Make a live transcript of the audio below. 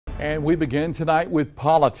And we begin tonight with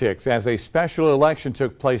politics as a special election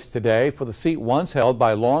took place today for the seat once held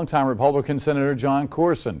by longtime Republican Senator John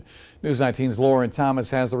Courson. News 19's Lauren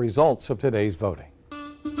Thomas has the results of today's voting.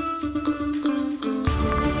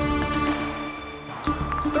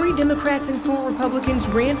 3 Democrats and 4 Republicans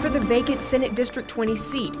ran for the vacant Senate District 20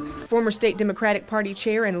 seat. Former state Democratic Party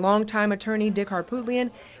chair and longtime attorney Dick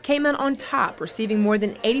Harpootlian came out on top, receiving more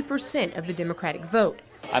than 80% of the Democratic vote.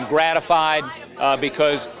 I'm gratified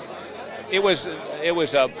because it was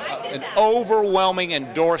an overwhelming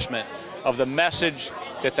endorsement of the message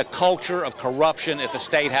that the culture of corruption at the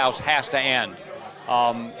State House has to end.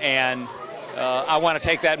 I want to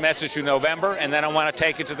take that message to November, and then I want to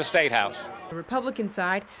take it to the State House. On the Republican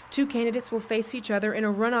side, 2 candidates will face each other in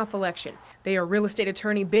a runoff election. They are real estate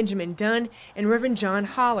attorney Benjamin Dunn and Reverend John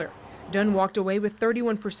Holler. Dunn walked away with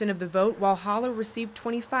 31% of the vote, while Holler received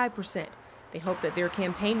 25%. They hope that their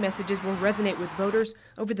campaign messages will resonate with voters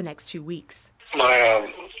over the next 2 weeks.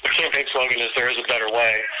 My campaign slogan is "There is a better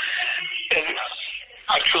way," and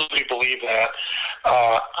I truly believe that.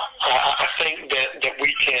 I think that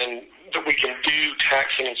we can do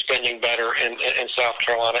taxing and spending better in South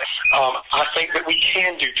Carolina. I think that we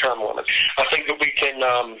can do term limits. I think that we can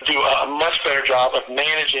do a much better job of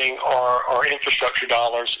managing our infrastructure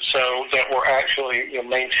dollars so that we're actually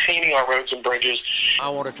maintaining our roads and bridges. I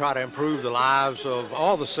want to try to improve the lives of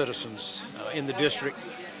all the citizens in the district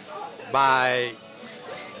by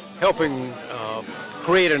helping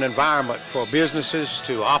create an environment for businesses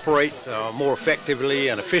to operate more effectively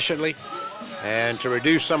and efficiently, and to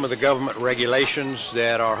reduce some of the government regulations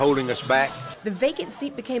that are holding us back. The vacant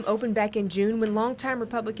seat became open back in June when longtime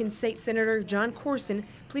Republican State Senator John Courson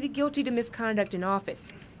pleaded guilty to misconduct in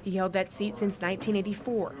office. He held that seat since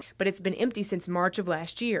 1984, but it's been empty since March of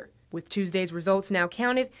last year. With Tuesday's results now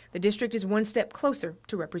counted, the district is one step closer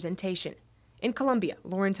to representation. In Columbia,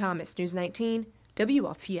 Lauren Thomas, News 19,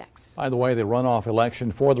 WLTX. By the way, the runoff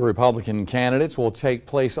election for the Republican candidates will take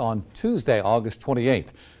place on Tuesday, August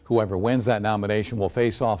 28th. Whoever wins that nomination will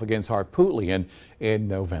face off against Harpootlian in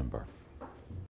November.